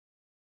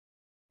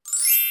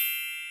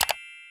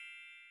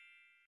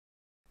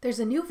There's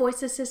a new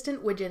voice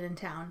assistant widget in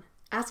town.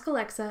 Ask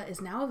Alexa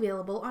is now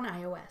available on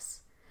iOS.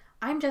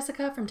 I'm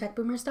Jessica from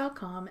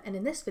techboomers.com, and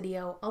in this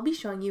video, I'll be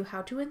showing you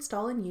how to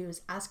install and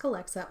use Ask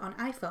Alexa on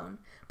iPhone,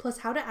 plus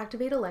how to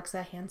activate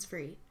Alexa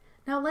hands-free.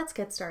 Now let's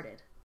get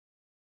started.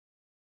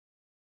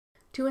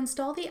 To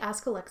install the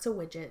Ask Alexa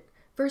widget,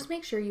 first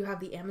make sure you have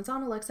the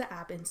Amazon Alexa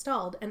app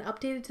installed and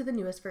updated to the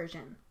newest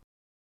version.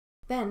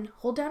 Then,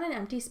 hold down an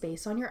empty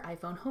space on your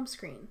iPhone home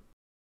screen.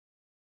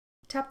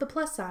 Tap the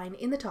plus sign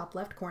in the top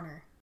left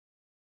corner.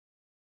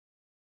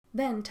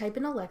 Then type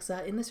in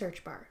Alexa in the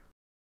search bar.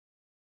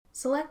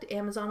 Select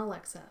Amazon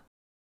Alexa.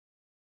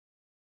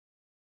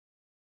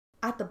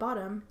 At the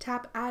bottom,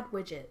 tap Add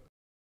Widget.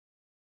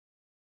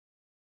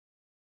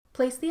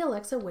 Place the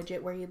Alexa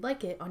widget where you'd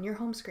like it on your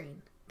home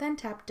screen, then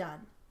tap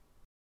Done.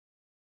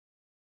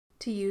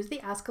 To use the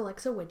Ask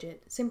Alexa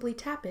widget, simply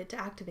tap it to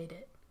activate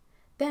it.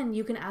 Then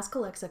you can ask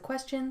Alexa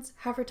questions,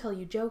 have her tell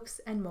you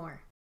jokes, and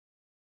more.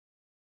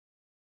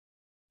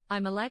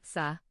 I'm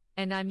Alexa,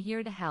 and I'm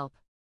here to help.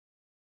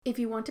 If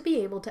you want to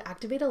be able to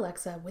activate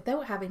Alexa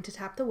without having to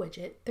tap the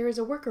widget, there is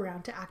a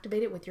workaround to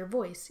activate it with your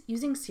voice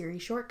using Siri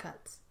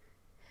Shortcuts.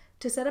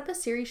 To set up a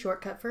Siri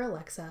shortcut for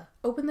Alexa,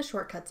 open the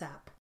Shortcuts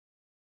app.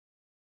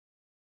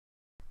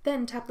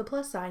 Then tap the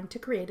plus sign to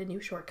create a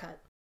new shortcut.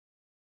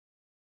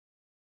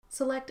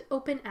 Select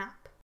Open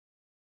App.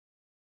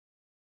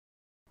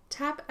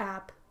 Tap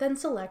App, then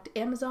select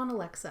Amazon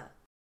Alexa.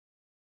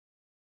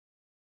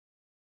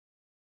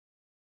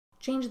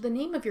 Change the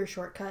name of your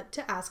shortcut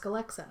to Ask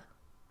Alexa.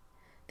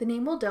 The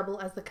name will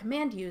double as the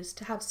command used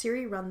to have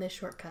Siri run this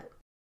shortcut.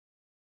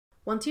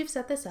 Once you've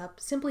set this up,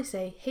 simply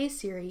say, "Hey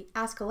Siri,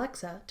 ask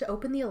Alexa" to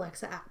open the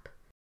Alexa app.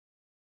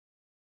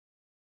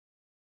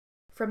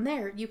 From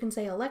there, you can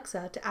say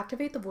Alexa to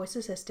activate the voice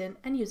assistant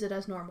and use it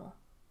as normal.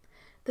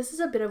 This is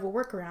a bit of a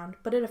workaround,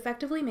 but it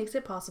effectively makes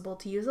it possible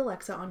to use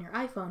Alexa on your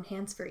iPhone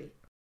hands-free.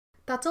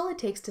 That's all it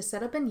takes to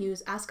set up and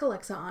use Ask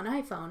Alexa on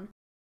iPhone.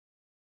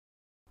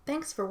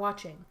 Thanks for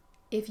watching.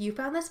 If you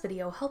found this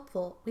video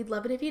helpful, we'd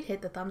love it if you'd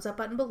hit the thumbs up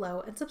button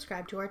below and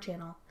subscribe to our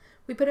channel.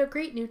 We put out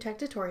great new tech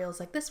tutorials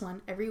like this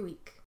one every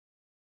week.